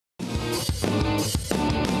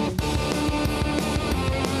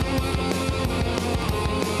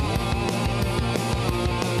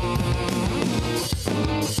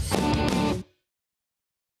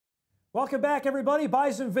Welcome back, everybody.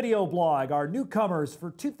 Bison video blog. Our newcomers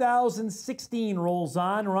for 2016 rolls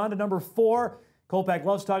on. We're on to number 4. Kolpak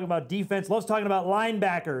loves talking about defense, loves talking about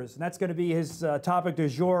linebackers, and that's going to be his topic du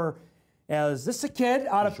jour. As this is a kid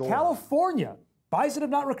out of California. Bison have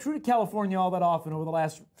not recruited California all that often over the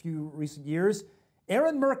last few recent years.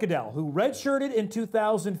 Aaron Mercadel, who redshirted in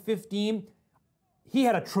 2015, he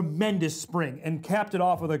had a tremendous spring and capped it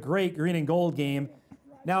off with a great green and gold game.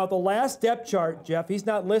 Now, the last depth chart, Jeff, he's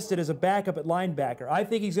not listed as a backup at linebacker. I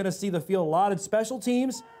think he's going to see the field a lot in special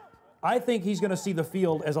teams. I think he's going to see the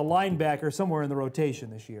field as a linebacker somewhere in the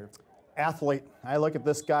rotation this year. Athlete. I look at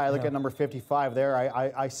this guy, I look at number 55 there,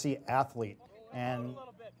 I see athlete. And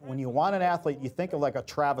when you want an athlete, you think of like a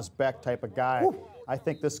Travis Beck type of guy. Woo. I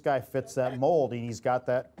think this guy fits that mold. And he's got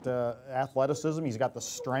that athleticism, he's got the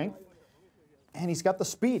strength, and he's got the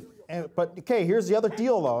speed. But, okay, here's the other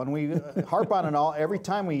deal, though, and we harp on it all. Every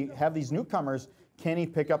time we have these newcomers, can he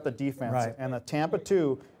pick up the defense? Right. And the Tampa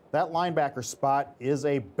 2, that linebacker spot is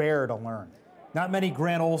a bear to learn. Not many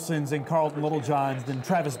Grant Olsons and Carlton Littlejohns and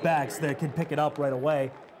Travis Becks that can pick it up right away.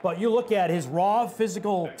 But you look at his raw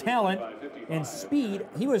physical talent and speed,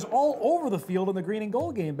 he was all over the field in the green and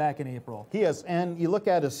gold game back in April. He is, and you look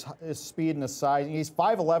at his speed and his size, he's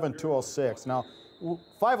 5'11", 206. Now,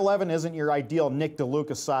 5'11" isn't your ideal Nick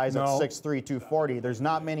DeLuca size at 6'3", 240. There's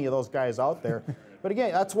not many of those guys out there. But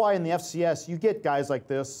again, that's why in the FCS you get guys like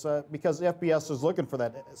this because the FBS is looking for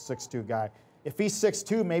that 6'2" guy. If he's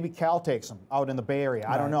 6'2", maybe Cal takes him out in the Bay Area.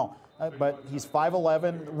 I don't know. But he's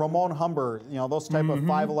 5'11". Ramon Humber, you know, those type of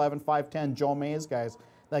 5'11", 5'10", Joe Mays guys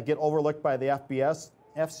that get overlooked by the FBS.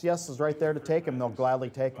 FCS is right there to take him. They'll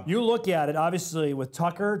gladly take him. You look at it, obviously, with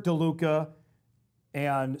Tucker, DeLuca,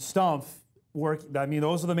 and Stumpf. I mean,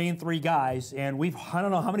 those are the main 3 guys, and I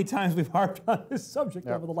don't know how many times we've harped on this subject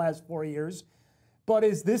over the last 4 years, but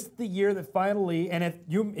is this the year that finally, and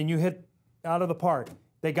you hit out of the park,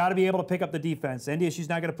 they got to be able to pick up the defense. NDSU's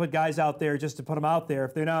not going to put guys out there just to put them out there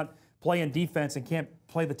if they're not playing defense and can't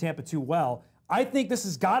play the Tampa 2 well. I think this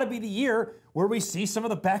has got to be the year where we see some of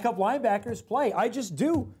the backup linebackers play. I just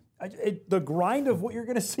do. The grind of what you're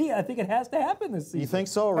going to see, I think it has to happen this season. You think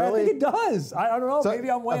so, really? I think it does. I don't know. So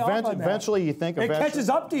maybe I'm way off on that. Eventually, you think it catches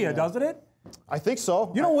up to you, doesn't it? I think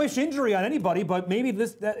so. You don't wish injury on anybody, but maybe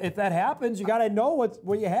if that happens, you got to know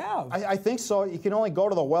what you have. I think so. You can only go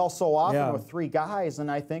to the well so often with 3 guys,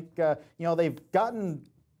 and I think you know, they've gotten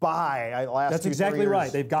by last. That's exactly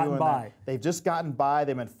right. They've gotten by. They've just gotten by.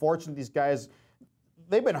 They've been fortunate. These guys.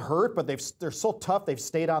 They've been hurt, but they're so tough. They've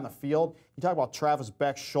stayed on the field. You talk about Travis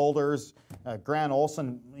Beck's shoulders. Grant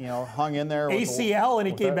Olson, you know, hung in there. ACL, and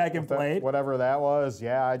he came back and played. Whatever that was.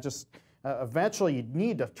 Yeah, I just eventually you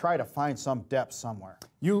need to try to find some depth somewhere.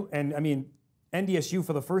 I mean, NDSU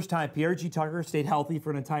for the first time, Pierre G. Tucker stayed healthy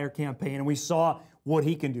for an entire campaign, and we saw what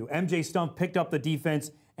he can do. MJ Stumpf picked up the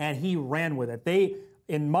defense, and he ran with it. They,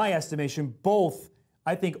 in my estimation, both,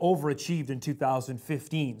 I think, overachieved in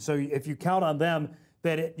 2015. So if you count on them,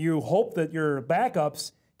 you hope that your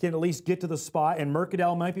backups can at least get to the spot, and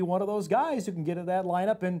Mercadel might be one of those guys who can get to that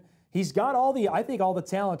lineup, and he's got I think all the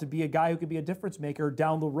talent to be a guy who could be a difference maker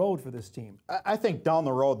down the road for this team. I think down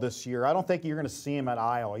the road this year, I don't think you're going to see him at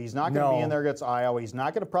Iowa. He's not going to be in there against Iowa. He's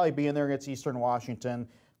not going to probably be in there against Eastern Washington.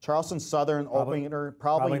 Charleston Southern opener,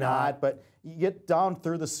 probably not. But you get down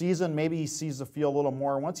through the season, maybe he sees the field a little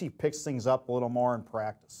more once he picks things up a little more in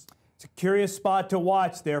practice. It's a curious spot to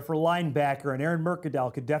watch there for linebacker, and Aaron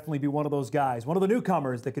Mercadel could definitely be one of those guys, one of the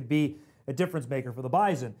newcomers that could be a difference maker for the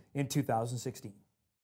Bison in 2016.